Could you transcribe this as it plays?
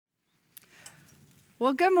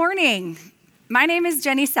Well, good morning. My name is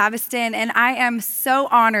Jenny Sabiston, and I am so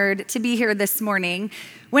honored to be here this morning.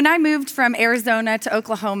 When I moved from Arizona to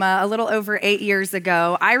Oklahoma a little over 8 years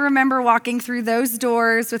ago, I remember walking through those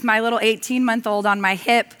doors with my little 18-month-old on my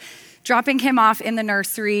hip, dropping him off in the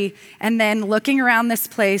nursery, and then looking around this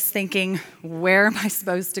place thinking, where am I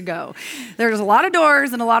supposed to go? There's a lot of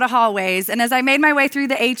doors and a lot of hallways, and as I made my way through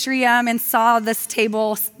the atrium and saw this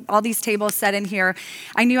table, all these tables set in here,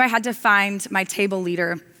 I knew I had to find my table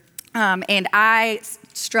leader. And I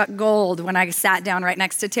struck gold when I sat down right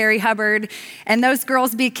next to Terry Hubbard, and those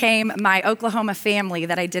girls became my Oklahoma family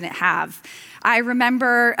that I didn't have. I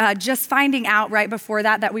remember just finding out right before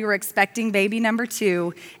that we were expecting baby number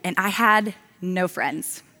 2, and I had no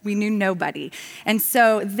friends. We knew nobody. And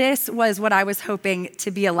so this was what I was hoping to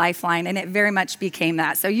be a lifeline, and it very much became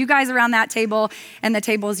that. So you guys around that table and the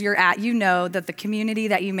tables you're at, you know that the community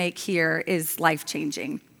that you make here is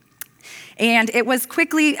life-changing. And it was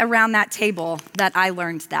quickly around that table that I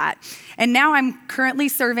learned that. And now I'm currently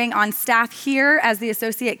serving on staff here as the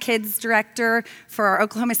Associate Kids Director for our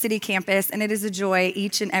Oklahoma City campus, and it is a joy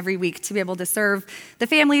each and every week to be able to serve the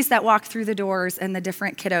families that walk through the doors and the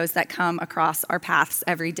different kiddos that come across our paths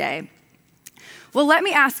every day. Well, let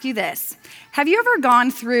me ask you this. Have you ever gone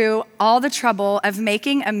through all the trouble of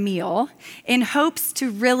making a meal in hopes to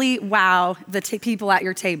really wow the people at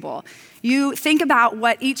your table? You think about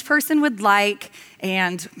what each person would like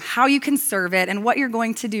and how you can serve it and what you're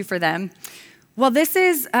going to do for them. Well, this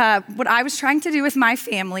is what I was trying to do with my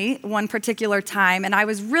family one particular time, and I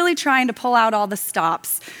was really trying to pull out all the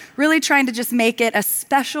stops, really trying to just make it a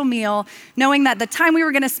special meal, knowing that the time we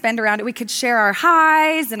were going to spend around it, we could share our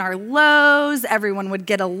highs and our lows, everyone would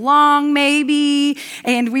get along maybe,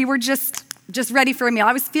 and we were just ready for a meal.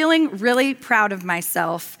 I was feeling really proud of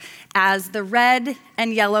myself as the red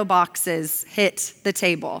and yellow boxes hit the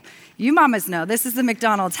table. You mamas know this is the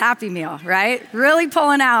McDonald's Happy Meal, right? Really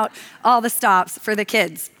pulling out all the stops for the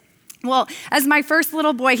kids. Well, as my first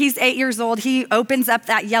little boy, he's 8 years old, he opens up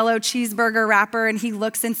that yellow cheeseburger wrapper and he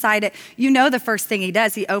looks inside it. You know the first thing he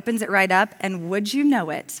does, he opens it right up, and would you know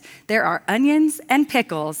it, there are onions and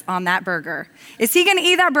pickles on that burger. Is he gonna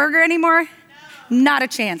eat that burger anymore? Not a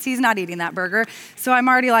chance. He's not eating that burger. So I'm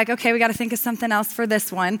already like, okay, we got to think of something else for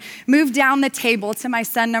this one. Move down the table to my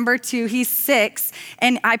son number 2. He's 6.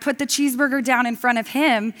 And I put the cheeseburger down in front of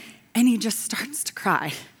him and he just starts to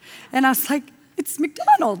cry. And I was like, it's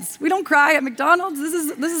McDonald's. We don't cry at McDonald's.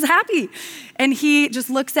 This is happy. And he just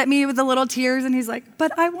looks at me with the little tears and he's like,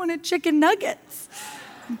 but I wanted chicken nuggets.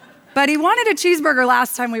 But he wanted a cheeseburger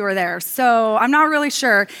last time we were there, so I'm not really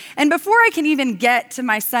sure. And before I can even get to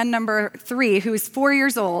my son number 3, who's 4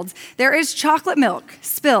 years old, there is chocolate milk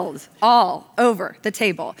spilled all over the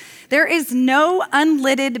table. There is no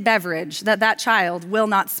unlidded beverage that child will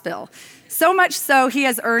not spill. So much so, he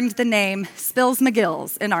has earned the name Spills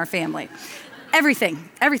McGills in our family. Everything.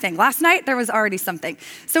 Last night, there was already something.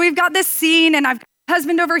 So we've got this scene, and I've got my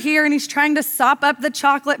husband over here, and he's trying to sop up the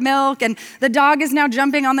chocolate milk, and the dog is now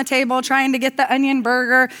jumping on the table trying to get the onion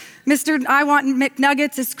burger. Mr. I Want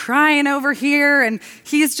McNuggets is crying over here, and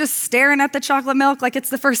he's just staring at the chocolate milk like it's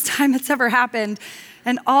the first time it's ever happened.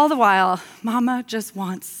 And all the while, Mama just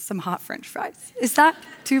wants some hot French fries. Is that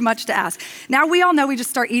too much to ask? Now, we all know we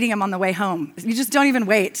just start eating them on the way home. You just don't even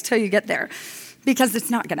wait till you get there because it's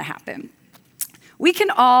not gonna happen. We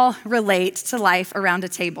can all relate to life around a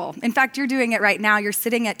table. In fact, you're doing it right now. You're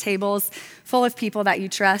sitting at tables full of people that you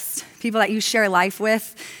trust, people that you share life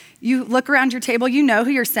with. You look around your table, you know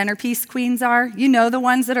who your centerpiece queens are. You know the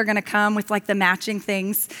ones that are gonna come with like the matching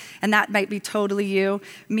things, and that might be totally you.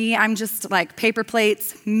 Me, I'm just like paper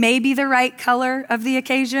plates, maybe the right color of the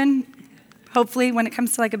occasion, hopefully when it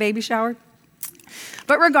comes to like a baby shower.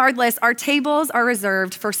 But regardless, our tables are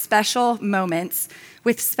reserved for special moments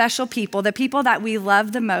with special people, the people that we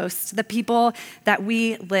love the most, the people that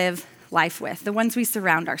we live life with, the ones we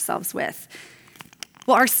surround ourselves with.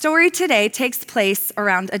 Well, our story today takes place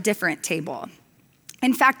around a different table.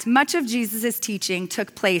 In fact, much of Jesus' teaching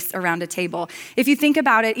took place around a table. If you think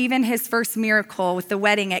about it, even his first miracle with the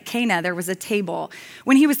wedding at Cana, there was a table.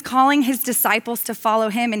 When he was calling his disciples to follow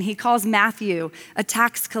him and he calls Matthew, a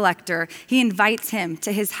tax collector, he invites him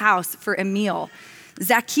to his house for a meal.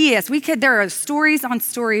 Zacchaeus, there are stories on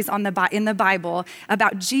stories in the Bible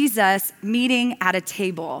about Jesus meeting at a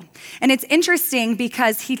table. And it's interesting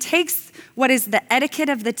because he takes what is the etiquette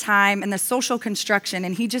of the time and the social construction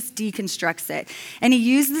and he just deconstructs it. And he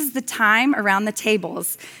uses the time around the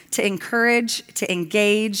tables to encourage, to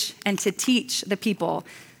engage, and to teach the people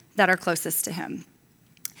that are closest to him.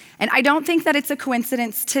 And I don't think that it's a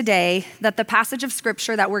coincidence today that the passage of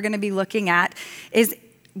scripture that we're going to be looking at is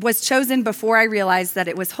was chosen before I realized that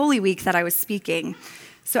it was Holy Week that I was speaking.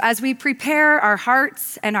 So as we prepare our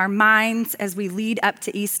hearts and our minds as we lead up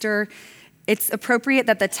to Easter, it's appropriate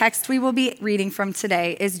that the text we will be reading from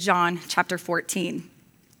today is John chapter 14.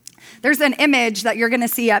 There's an image that you're going to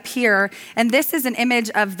see up here, and this is an image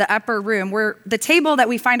of the upper room where the table that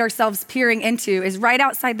we find ourselves peering into is right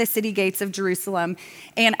outside the city gates of Jerusalem.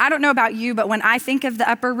 And I don't know about you, but when I think of the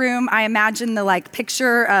upper room, I imagine the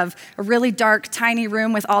picture of a really dark, tiny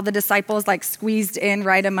room with all the disciples squeezed in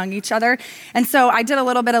right among each other. And so I did a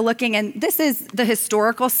little bit of looking, and this is the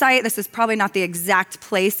historical site. This is probably not the exact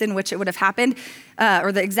place in which it would have happened.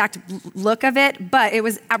 Or the exact look of it, but it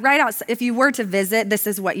was right outside. If you were to visit, this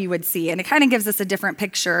is what you would see. And it kind of gives us a different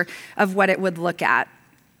picture of what it would look at.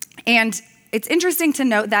 And it's interesting to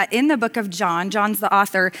note that in the book of John, John's the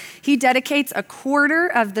author, he dedicates a quarter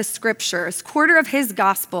of the scriptures, quarter of his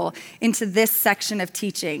gospel into this section of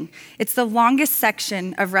teaching. It's the longest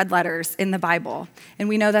section of red letters in the Bible. And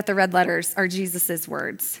we know that the red letters are Jesus's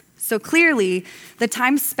words. So clearly, the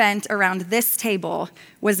time spent around this table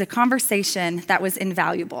was a conversation that was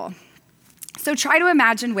invaluable. So try to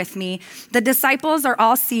imagine with me, the disciples are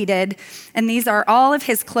all seated, and these are all of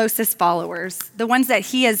his closest followers, the ones that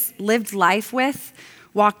he has lived life with,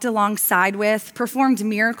 walked alongside with, performed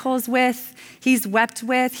miracles with, he's wept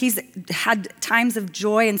with, he's had times of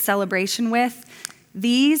joy and celebration with.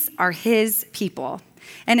 These are his people.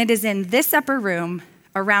 And it is in this upper room,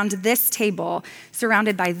 around this table,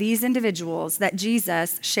 surrounded by these individuals, that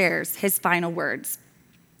Jesus shares his final words.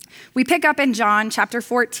 We pick up in John chapter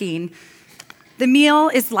 14. The meal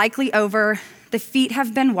is likely over. The feet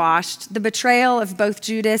have been washed. The betrayal of both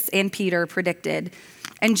Judas and Peter predicted.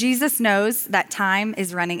 And Jesus knows that time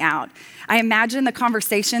is running out. I imagine the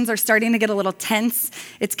conversations are starting to get a little tense.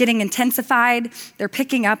 It's getting intensified. They're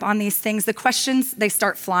picking up on these things. The questions, they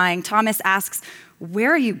start flying. Thomas asks,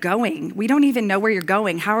 "Where are you going? We don't even know where you're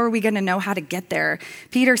going. How are we going to know how to get there?"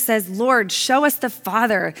 Peter says, "Lord, show us the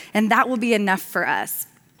Father, and that will be enough for us."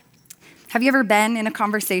 Have you ever been in a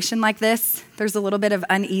conversation like this? There's a little bit of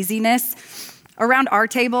uneasiness. Around our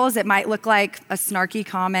tables, it might look like a snarky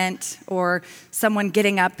comment or someone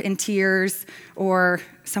getting up in tears or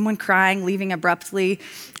someone crying, leaving abruptly.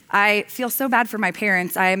 I feel so bad for my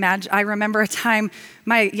parents. I remember a time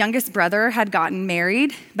my youngest brother had gotten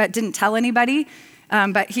married but didn't tell anybody,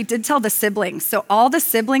 but he did tell the siblings. So all the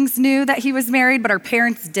siblings knew that he was married, but our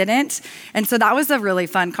parents didn't. And so that was a really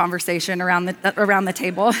fun conversation around the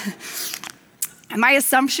table. My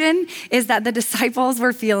assumption is that the disciples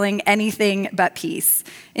were feeling anything but peace.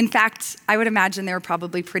 In fact, I would imagine they were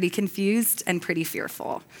probably pretty confused and pretty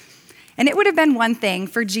fearful. And it would have been one thing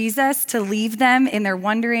for Jesus to leave them in their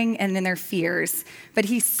wondering and in their fears, but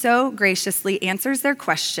he so graciously answers their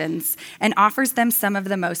questions and offers them some of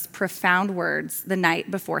the most profound words the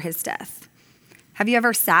night before his death. Have you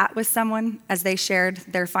ever sat with someone as they shared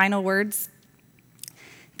their final words?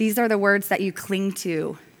 These are the words that you cling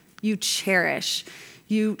to, you cherish,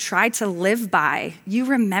 you try to live by, you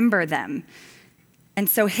remember them. And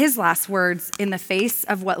so his last words in the face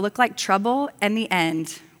of what looked like trouble and the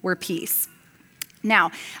end were peace.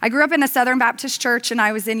 Now, I grew up in a Southern Baptist church, and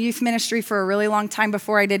I was in youth ministry for a really long time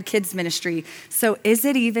before I did kids ministry. So is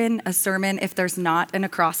it even a sermon if there's not an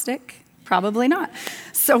acrostic? Probably not.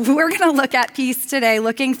 So we're going to look at peace today,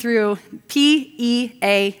 looking through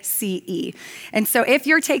P-E-A-C-E. And so if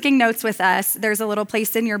you're taking notes with us, there's a little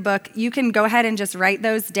place in your book. You can go ahead and just write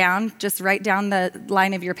those down. Just write down the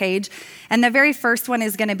line of your page. And the very first one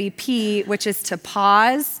is going to be P, which is to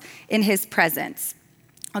pause in his presence.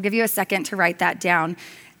 I'll give you a second to write that down.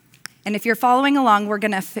 And if you're following along, we're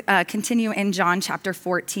going to continue in John chapter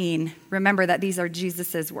 14. Remember that these are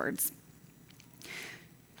Jesus's words.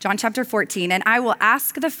 John chapter 14, "And I will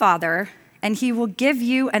ask the Father, and he will give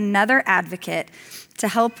you another advocate to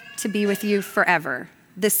help to be with you forever,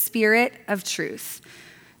 the Spirit of truth.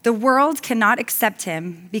 The world cannot accept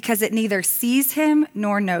him because it neither sees him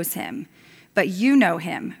nor knows him. But you know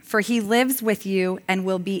him, for he lives with you and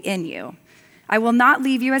will be in you. I will not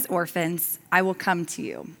leave you as orphans. I will come to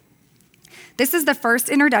you." This is the first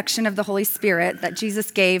introduction of the Holy Spirit that Jesus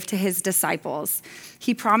gave to his disciples.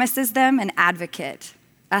 He promises them an advocate,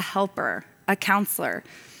 a helper, a counselor.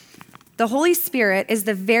 The Holy Spirit is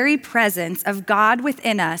the very presence of God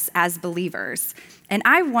within us as believers. And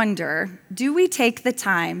I wonder, do we take the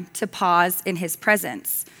time to pause in his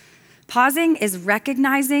presence? Pausing is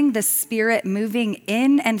recognizing the Spirit moving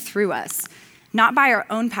in and through us, not by our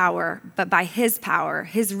own power, but by his power,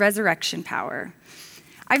 his resurrection power.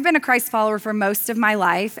 I've been a Christ follower for most of my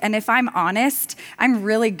life, and if I'm honest, I'm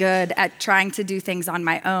really good at trying to do things on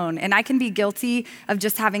my own, and I can be guilty of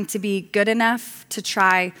just having to be good enough to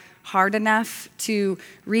try hard enough to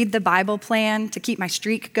read the Bible plan, to keep my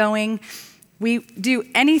streak going. We do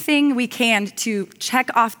anything we can to check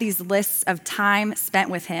off these lists of time spent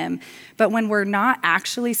with him, but when we're not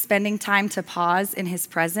actually spending time to pause in his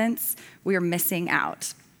presence, we are missing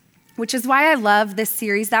out. Which is why I love this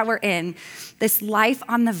series that we're in, this life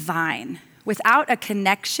on the vine. Without a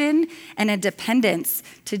connection and a dependence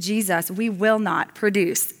to Jesus, we will not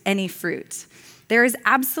produce any fruit. There is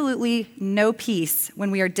absolutely no peace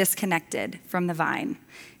when we are disconnected from the vine.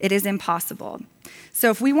 It is impossible. So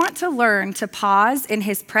if we want to learn to pause in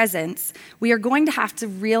his presence, we are going to have to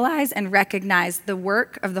realize and recognize the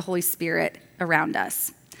work of the Holy Spirit around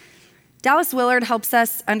us. Dallas Willard helps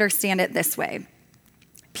us understand it this way.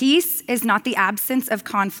 Peace is not the absence of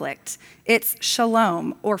conflict. It's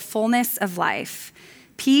shalom, or fullness of life.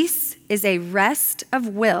 Peace is a rest of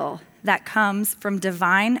will that comes from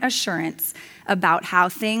divine assurance about how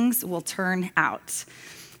things will turn out.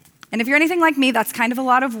 And if you're anything like me, that's kind of a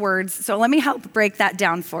lot of words, so let me help break that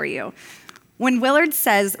down for you. When Willard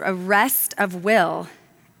says a rest of will,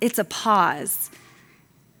 it's a pause.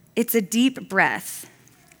 It's a deep breath.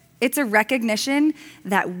 It's a recognition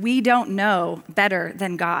that we don't know better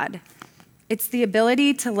than God. It's the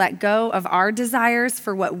ability to let go of our desires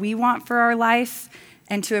for what we want for our life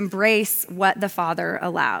and to embrace what the Father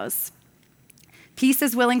allows. Peace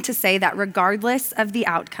is willing to say that regardless of the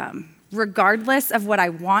outcome, regardless of what I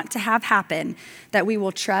want to have happen, that we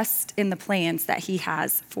will trust in the plans that he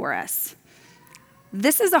has for us.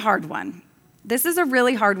 This is a hard one. This is a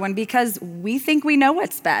really hard one because we think we know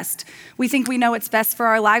what's best. We think we know what's best for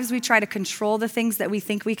our lives. We try to control the things that we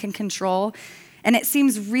think we can control. And it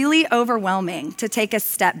seems really overwhelming to take a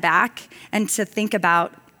step back and to think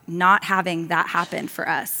about not having that happen for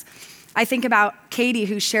us. I think about Katie,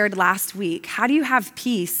 who shared last week. How do you have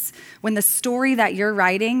peace when the story that you're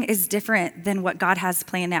writing is different than what God has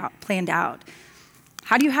planned out?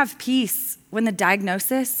 How do you have peace when the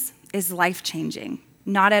diagnosis is life-changing?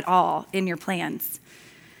 Not at all in your plans.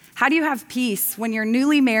 How do you have peace when you're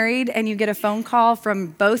newly married and you get a phone call from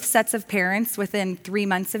both sets of parents within 3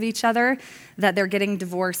 months of each other that they're getting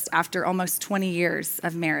divorced after almost 20 years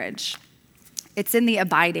of marriage? It's in the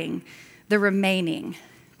abiding, the remaining,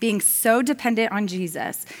 being so dependent on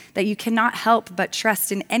Jesus that you cannot help but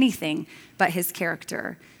trust in anything but his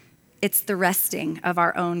character. It's the resting of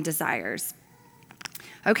our own desires.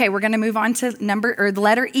 Okay, we're going to move on to the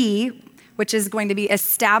letter E, which is going to be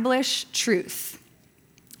establish truth.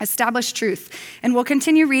 Establish truth. And we'll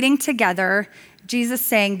continue reading together, Jesus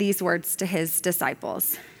saying these words to his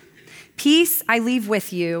disciples. Peace I leave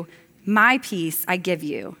with you, my peace I give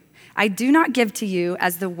you. I do not give to you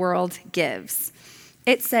as the world gives.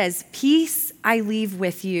 It says, peace I leave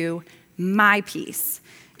with you, my peace.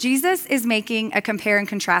 Jesus is making a compare and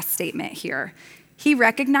contrast statement here. He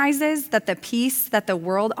recognizes that the peace that the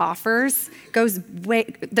world offers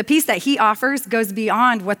the peace that he offers goes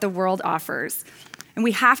beyond what the world offers. And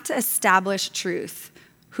we have to establish truth.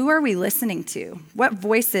 Who are we listening to? What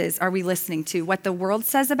voices are we listening to? What the world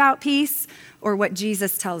says about peace or what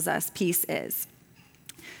Jesus tells us peace is?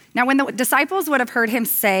 Now, when the disciples would have heard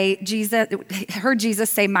Jesus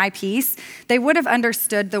say, my peace, they would have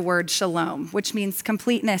understood the word shalom, which means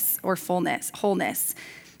completeness or fullness, wholeness.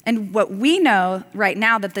 And what we know right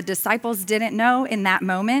now that the disciples didn't know in that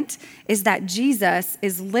moment is that Jesus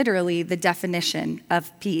is literally the definition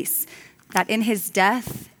of peace. That in his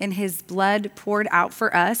death, in his blood poured out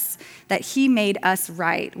for us, that he made us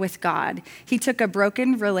right with God. He took a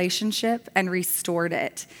broken relationship and restored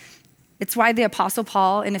it. It's why the Apostle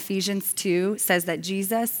Paul in Ephesians 2 says that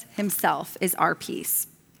Jesus himself is our peace.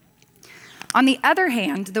 On the other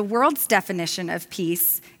hand, the world's definition of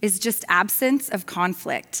peace is just absence of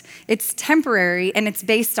conflict. It's temporary and it's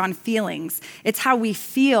based on feelings. It's how we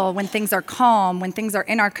feel when things are calm, when things are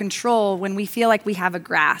in our control, when we feel like we have a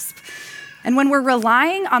grasp. And when we're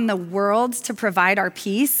relying on the world to provide our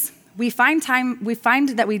peace, we find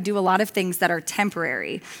that we do a lot of things that are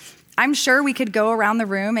temporary. I'm sure we could go around the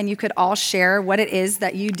room and you could all share what it is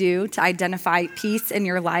that you do to identify peace in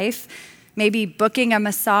your life. Maybe booking a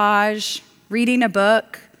massage, reading a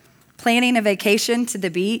book, planning a vacation to the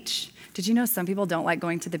beach. Did you know some people don't like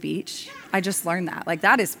going to the beach? I just learned that.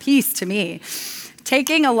 That is peace to me.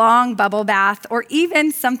 Taking a long bubble bath, or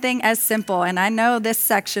even something as simple, and I know this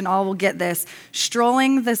section all will get this,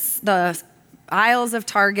 strolling the aisles of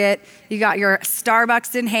Target. You got your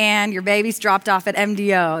Starbucks in hand, your baby's dropped off at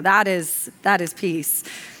MDO. That is peace.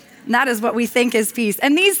 And that is what we think is peace.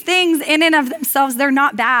 And these things in and of themselves, they're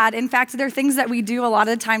not bad. In fact, they're things that we do a lot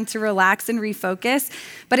of the time to relax and refocus.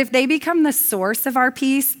 But if they become the source of our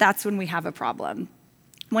peace, that's when we have a problem.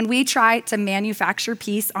 When we try to manufacture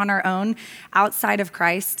peace on our own outside of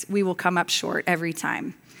Christ, we will come up short every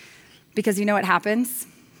time. Because you know what happens?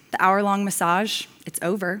 The hour-long massage, it's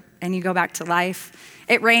over, and you go back to life.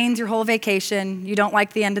 It rains your whole vacation. You don't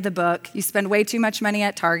like the end of the book. You spend way too much money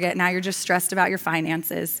at Target. Now you're just stressed about your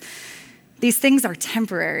finances. These things are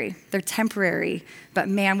temporary. They're temporary. But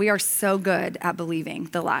man, we are so good at believing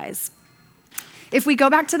the lies. If we go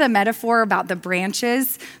back to the metaphor about the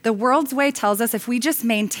branches, the world's way tells us if we just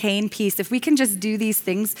maintain peace, if we can just do these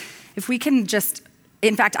things, if we can just,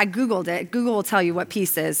 in fact, I Googled it. Google will tell you what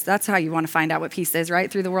peace is. That's how you want to find out what peace is,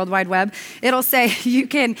 right? Through the World Wide Web. It'll say you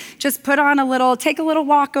can just take a little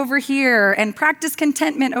walk over here and practice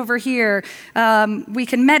contentment over here. We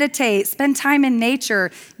can meditate, spend time in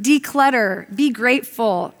nature, declutter, be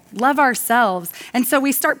grateful, love ourselves. And so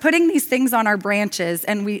we start putting these things on our branches,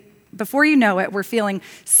 and before you know it, we're feeling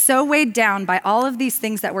so weighed down by all of these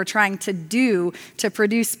things that we're trying to do to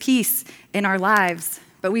produce peace in our lives.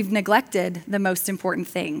 But we've neglected the most important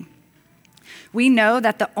thing. We know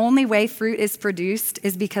that the only way fruit is produced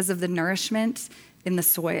is because of the nourishment in the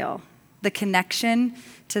soil, the connection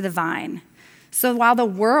to the vine. So while the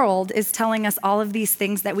world is telling us all of these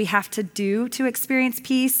things that we have to do to experience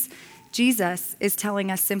peace, Jesus is telling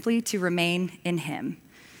us simply to remain in him,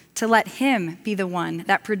 to let him be the one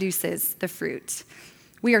that produces the fruit.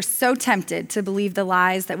 We are so tempted to believe the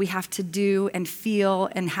lies that we have to do and feel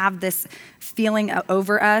and have this feeling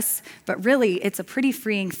over us, but really it's a pretty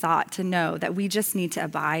freeing thought to know that we just need to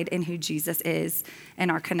abide in who Jesus is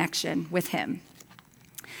and our connection with him.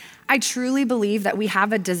 I truly believe that we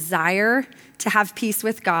have a desire to have peace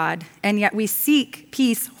with God, and yet we seek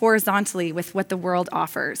peace horizontally with what the world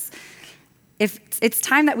offers. It's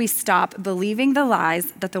time that we stop believing the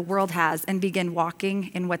lies that the world has and begin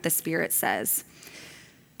walking in what the Spirit says.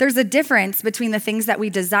 There's a difference between the things that we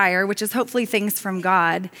desire, which is hopefully things from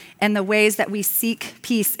God, and the ways that we seek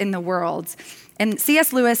peace in the world. And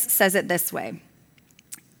C.S. Lewis says it this way: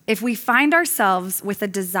 if we find ourselves with a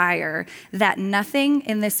desire that nothing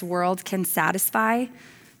in this world can satisfy,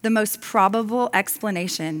 the most probable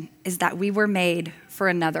explanation is that we were made for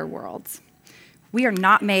another world. We are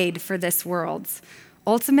not made for this world.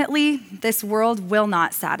 Ultimately, this world will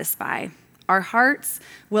not satisfy. Our hearts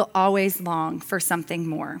will always long for something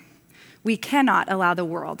more. We cannot allow the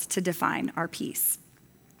world to define our peace.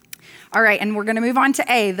 All right, and we're going to move on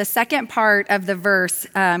to A, the second part of the verse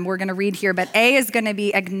we're going to read here, but A is going to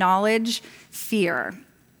be acknowledge fear.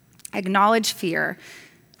 Acknowledge fear.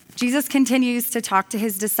 Jesus continues to talk to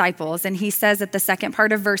his disciples, and he says at the second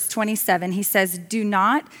part of verse 27, he says, "Do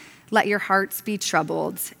not let your hearts be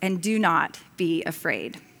troubled, and do not be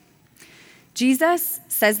afraid." Jesus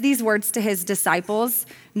says these words to his disciples,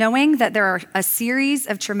 knowing that there are a series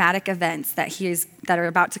of traumatic events that are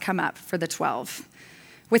about to come up for the 12.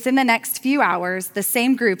 Within the next few hours, the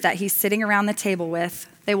same group that he's sitting around the table with,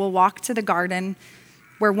 they will walk to the garden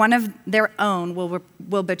where one of their own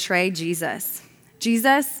will betray Jesus.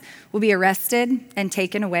 Jesus will be arrested and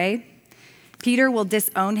taken away. Peter will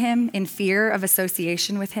disown him in fear of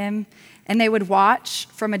association with him, and they would watch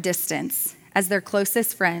from a distance as their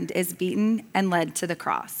closest friend is beaten and led to the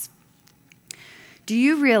cross. Do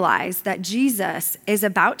you realize that Jesus is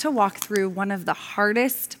about to walk through one of the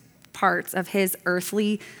hardest parts of his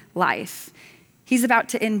earthly life? He's about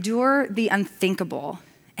to endure the unthinkable,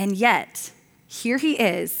 and yet here he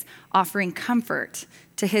is offering comfort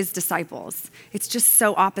to his disciples. It's just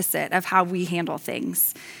so opposite of how we handle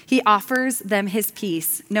things. He offers them his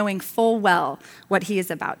peace, knowing full well what he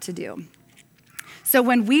is about to do. So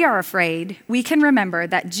when we are afraid, we can remember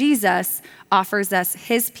that Jesus offers us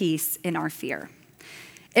his peace in our fear.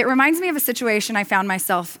 It reminds me of a situation I found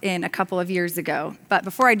myself in a couple of years ago. But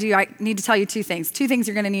before I do, I need to tell you two things. Two things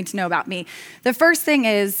you're going to need to know about me. The first thing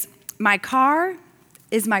is my car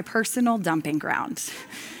is my personal dumping ground.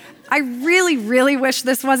 I really, really wish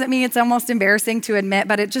this wasn't me. It's almost embarrassing to admit,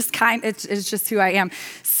 but it's just who I am.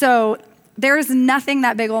 So there is nothing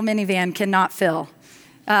that big old minivan cannot fill.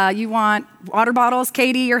 You want water bottles?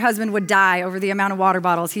 Katie, your husband would die over the amount of water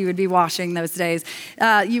bottles he would be washing those days.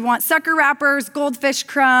 You want sucker wrappers, goldfish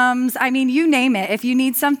crumbs. I mean, you name it. If you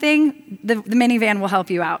need something, the minivan will help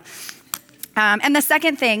you out. And the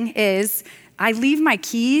second thing is I leave my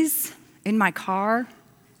keys in my car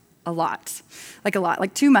a lot,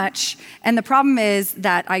 like too much. And the problem is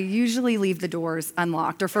that I usually leave the doors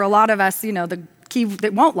unlocked, or for a lot of us, the key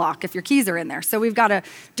that won't lock if your keys are in there. So we've got a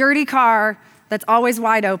dirty car that's always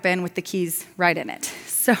wide open with the keys right in it.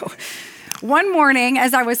 So one morning,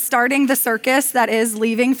 as I was starting the circus that is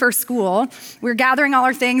leaving for school, we're gathering all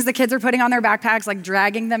our things. The kids are putting on their backpacks, like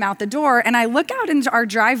dragging them out the door. And I look out into our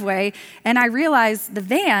driveway and I realize the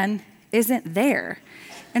van isn't there.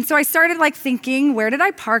 And so I started thinking, where did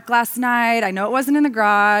I park last night? I know it wasn't in the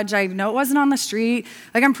garage. I know it wasn't on the street.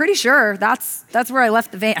 I'm pretty sure that's where I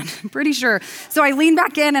left the van. I'm pretty sure. So I leaned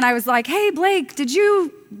back in and I was like, hey, Blake, did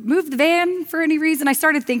you move the van for any reason? I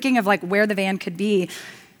started thinking of where the van could be.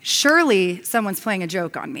 Surely someone's playing a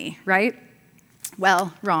joke on me, right?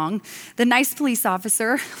 Well, wrong. The nice police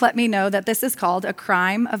officer let me know that this is called a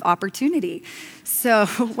crime of opportunity. So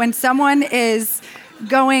when someone is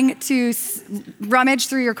going to rummage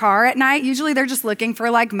through your car at night, usually they're just looking for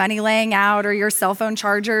money laying out or your cell phone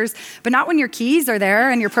chargers, but not when your keys are there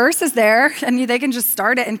and your purse is there and they can just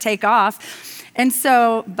start it and take off. And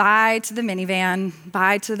so bye to the minivan,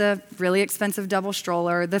 bye to the really expensive double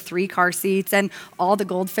stroller, the 3 car seats, and all the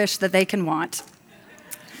goldfish that they can want.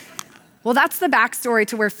 Well, that's the backstory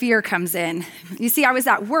to where fear comes in. You see, I was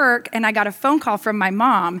at work and I got a phone call from my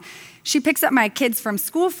mom. She picks up my kids from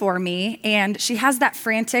school for me, and she has that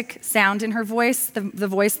frantic sound in her voice, the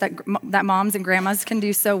voice that moms and grandmas can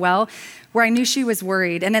do so well, where I knew she was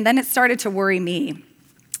worried. And then it started to worry me.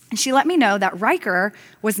 And she let me know that Riker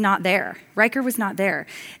was not there. Riker was not there.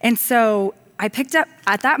 And so I picked up,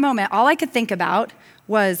 at that moment, all I could think about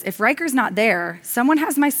was, if Riker's not there, someone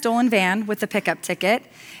has my stolen van with the pickup ticket,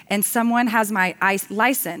 and someone has my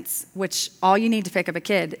license, which all you need to pick up a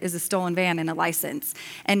kid is a stolen van and a license.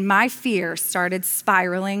 And my fear started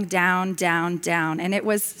spiraling down, down, down, and it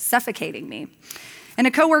was suffocating me. And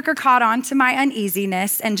a coworker caught on to my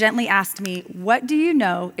uneasiness and gently asked me, what do you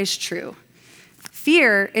know is true?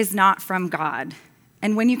 Fear is not from God.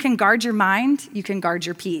 And when you can guard your mind, you can guard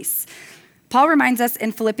your peace. Paul reminds us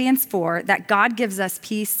in Philippians 4 that God gives us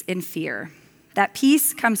peace in fear. That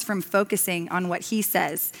peace comes from focusing on what he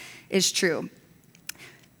says is true.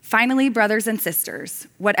 Finally, brothers and sisters,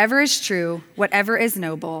 whatever is true, whatever is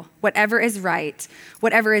noble, whatever is right,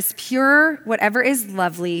 whatever is pure, whatever is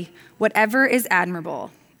lovely, whatever is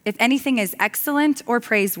admirable, if anything is excellent or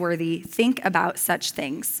praiseworthy, think about such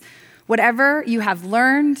things. Whatever you have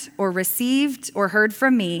learned or received or heard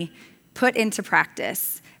from me, put into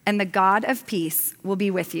practice, and the God of peace will be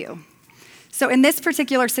with you. So in this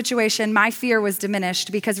particular situation, my fear was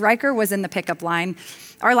diminished because Riker was in the pickup line.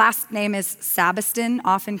 Our last name is Sabiston,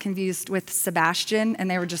 often confused with Sebastian, and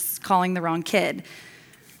they were just calling the wrong kid.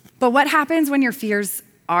 But what happens when your fears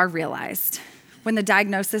are realized? When the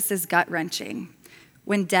diagnosis is gut-wrenching?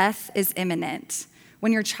 When death is imminent?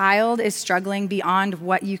 When your child is struggling beyond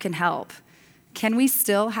what you can help? Can we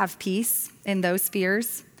still have peace in those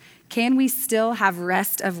fears? Can we still have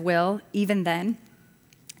rest of will even then?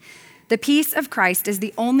 The peace of Christ is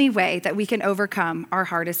the only way that we can overcome our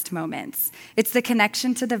hardest moments. It's the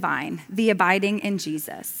connection to the vine, the abiding in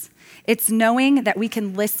Jesus. It's knowing that we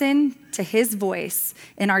can listen to his voice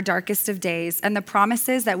in our darkest of days and the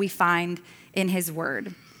promises that we find in his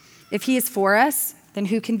word. If he is for us, then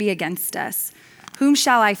who can be against us? Whom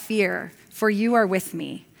shall I fear? For you are with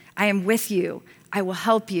me. I am with you. I will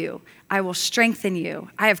help you. I will strengthen you.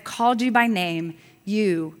 I have called you by name.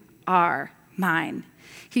 You are mine.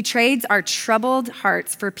 He trades our troubled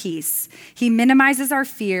hearts for peace. He minimizes our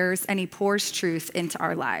fears, and he pours truth into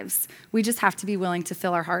our lives. We just have to be willing to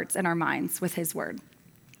fill our hearts and our minds with his word.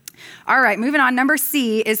 All right, moving on. Number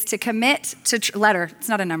C is to commit to letter. It's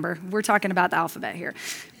not a number. We're talking about the alphabet here.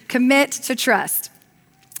 Commit to trust.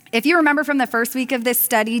 If you remember from the first week of this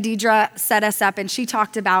study, Deidre set us up and she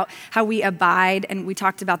talked about how we abide, and we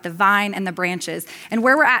talked about the vine and the branches. And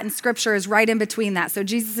where we're at in scripture is right in between that. So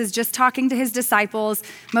Jesus is just talking to his disciples.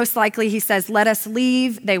 Most likely he says, let us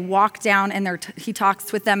leave. They walk down and he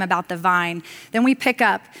talks with them about the vine. Then we pick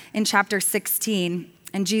up in chapter 16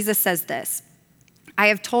 and Jesus says this, I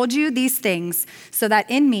have told you these things so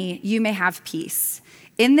that in me you may have peace.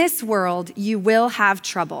 In this world you will have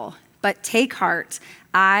trouble, but take heart.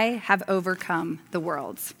 I have overcome the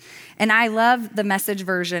world. And I love the Message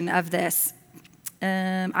version of this.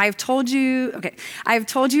 I have told you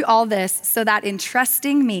all this so that in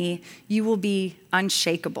trusting me, you will be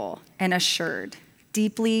unshakable and assured,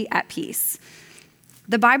 deeply at peace.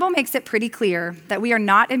 The Bible makes it pretty clear that we are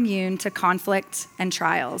not immune to conflict and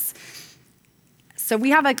trials. So we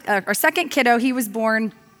have our second kiddo. He was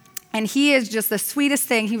born, and he is just the sweetest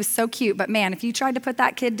thing. He was so cute. But man, if you tried to put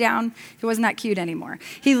that kid down, he wasn't that cute anymore.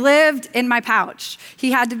 He lived in my pouch.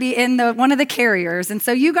 He had to be in one of the carriers. And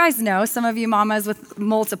so you guys know, some of you mamas with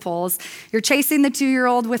multiples, you're chasing the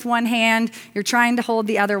 2-year-old with one hand. You're trying to hold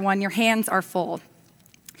the other one. Your hands are full.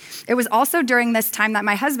 It was also during this time that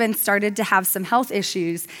my husband started to have some health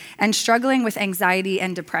issues and struggling with anxiety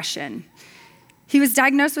and depression. He was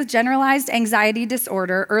diagnosed with generalized anxiety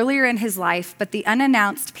disorder earlier in his life, but the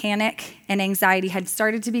unannounced panic and anxiety had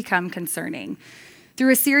started to become concerning.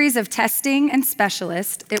 Through a series of testing and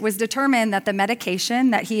specialists, it was determined that the medication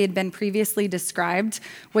that he had been previously described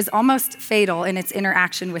was almost fatal in its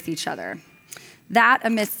interaction with each other. That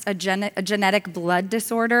amidst a genetic blood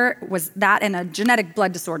disorder was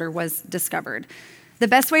discovered. The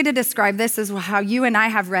best way to describe this is how you and I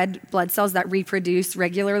have red blood cells that reproduce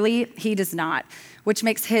regularly. He does not, which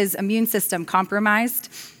makes his immune system compromised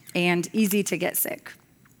and easy to get sick.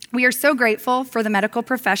 We are so grateful for the medical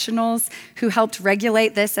professionals who helped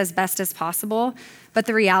regulate this as best as possible, but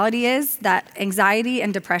the reality is that anxiety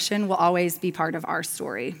and depression will always be part of our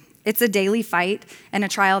story. It's a daily fight and a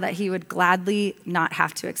trial that he would gladly not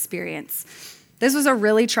have to experience. This was a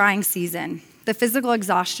really trying season. The physical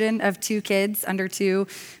exhaustion of 2 kids under 2,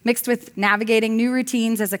 mixed with navigating new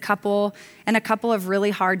routines as a couple and a couple of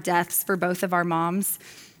really hard deaths for both of our moms,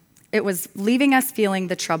 it was leaving us feeling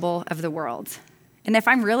the trouble of the world. And if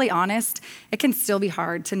I'm really honest, it can still be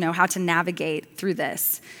hard to know how to navigate through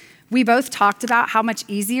this. We both talked about how much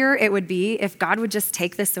easier it would be if God would just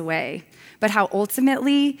take this away, but how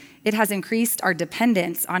ultimately it has increased our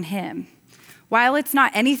dependence on Him. While it's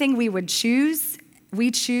not anything we would choose,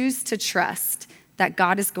 we choose to trust that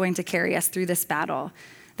God is going to carry us through this battle,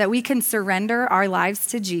 that we can surrender our lives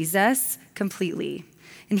to Jesus completely.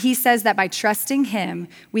 And He says that by trusting Him,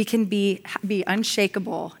 we can be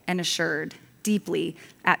unshakable and assured, deeply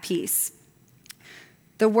at peace.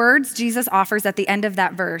 The words Jesus offers at the end of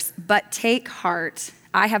that verse, "But take heart,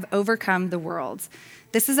 I have overcome the world."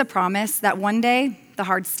 This is a promise that one day the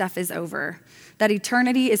hard stuff is over, that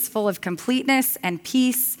eternity is full of completeness and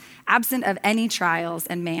peace, absent of any trials,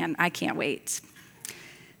 and man, I can't wait.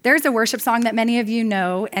 There's a worship song that many of you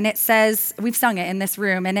know, and it says, we've sung it in this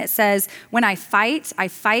room, and it says, "When I fight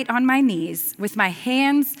on my knees, with my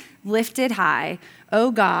hands lifted high.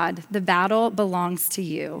 Oh God, the battle belongs to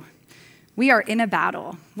you." We are in a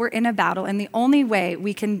battle. We're in a battle, and the only way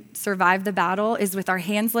we can survive the battle is with our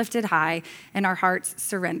hands lifted high and our hearts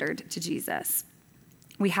surrendered to Jesus.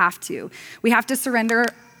 We have to. We have to surrender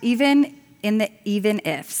even in the even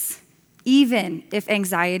ifs, even if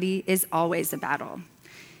anxiety is always a battle,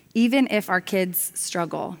 even if our kids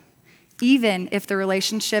struggle, even if the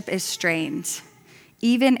relationship is strained,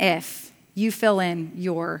 even if you fill in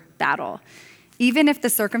your battle. Even if the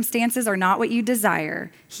circumstances are not what you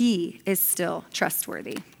desire, He is still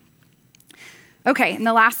trustworthy. Okay, and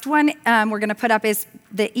the last one we're going to put up is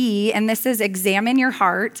the E, and this is examine your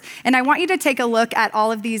heart. And I want you to take a look at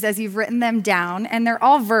all of these as you've written them down, and they're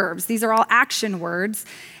all verbs. These are all action words.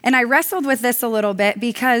 And I wrestled with this a little bit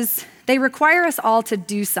because they require us all to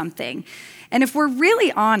do something. And if we're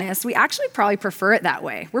really honest, we actually probably prefer it that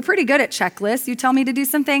way. We're pretty good at checklists. You tell me to do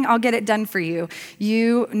something, I'll get it done for you.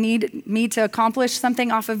 You need me to accomplish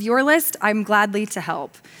something off of your list, I'm gladly to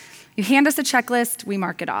help. You hand us a checklist, we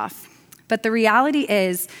mark it off. But the reality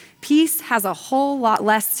is, peace has a whole lot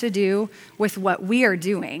less to do with what we are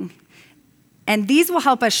doing. And these will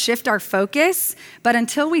help us shift our focus, but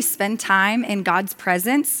until we spend time in God's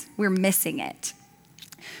presence, we're missing it.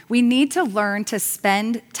 We need to learn to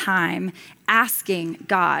spend time asking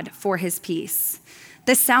God for His peace.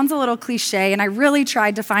 This sounds a little cliche, and I really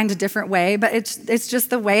tried to find a different way, but it's just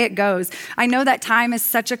the way it goes. I know that time is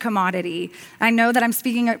such a commodity. I know that I'm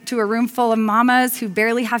speaking to a room full of mamas who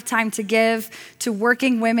barely have time to give, to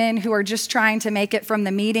working women who are just trying to make it from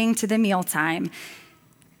the meeting to the mealtime.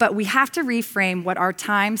 But we have to reframe what our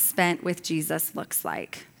time spent with Jesus looks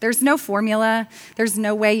like. There's no formula. There's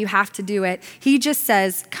no way you have to do it. He just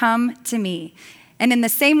says, "Come to me." And in the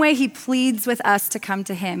same way He pleads with us to come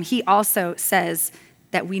to Him, He also says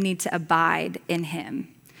that we need to abide in Him.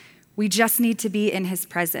 We just need to be in His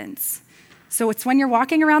presence. So it's when you're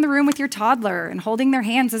walking around the room with your toddler and holding their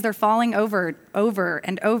hands as they're falling over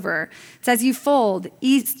and over. It's as you fold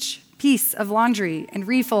each piece of laundry and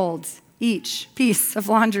refold each piece of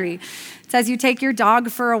laundry. It's as you take your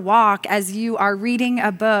dog for a walk, as you are reading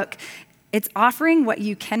a book. It's offering what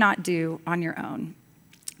you cannot do on your own.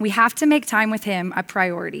 We have to make time with Him a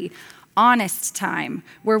priority, honest time,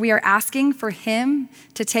 where we are asking for Him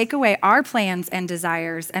to take away our plans and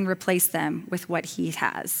desires and replace them with what He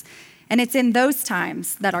has. And it's in those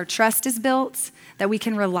times that our trust is built, that we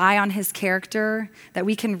can rely on His character, that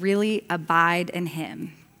we can really abide in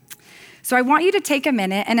Him. So I want you to take a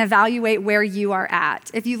minute and evaluate where you are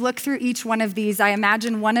at. If you look through each one of these, I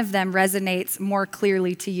imagine one of them resonates more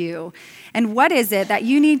clearly to you. And what is it that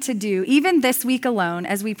you need to do, even this week alone,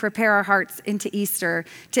 as we prepare our hearts into Easter,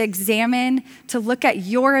 to examine, to look at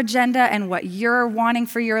your agenda and what you're wanting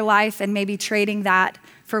for your life and maybe trading that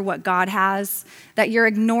for what God has, that you're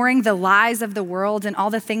ignoring the lies of the world and all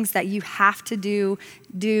the things that you have to do,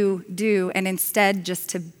 and instead just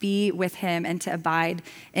to be with him and to abide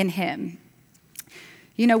in him.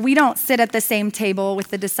 You know, we don't sit at the same table with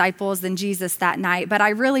the disciples and Jesus that night, but I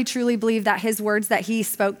really truly believe that his words that he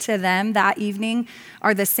spoke to them that evening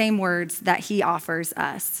are the same words that he offers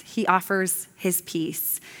us. He offers his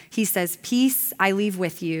peace. He says, "Peace I leave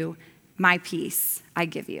with you, my peace I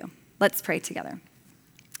give you." Let's pray together.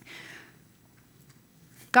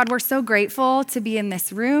 God, we're so grateful to be in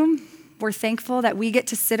this room. We're thankful that we get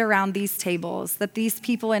to sit around these tables, that these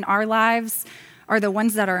people in our lives are the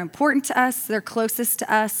ones that are important to us, they're closest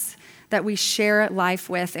to us, that we share life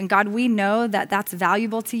with. And God, we know that that's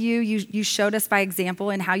valuable to you. You showed us by example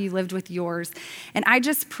in how you lived with yours. And I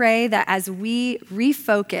just pray that as we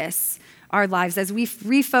refocus our lives, as we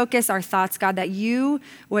refocus our thoughts, God, that you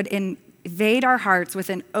would invade our hearts with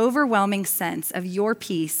an overwhelming sense of your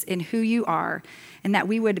peace in who you are, and that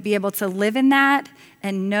we would be able to live in that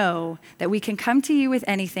and know that we can come to you with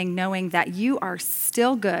anything, knowing that you are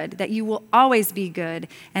still good, that you will always be good,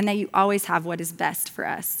 and that you always have what is best for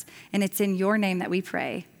us. And it's in your name that we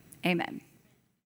pray. Amen.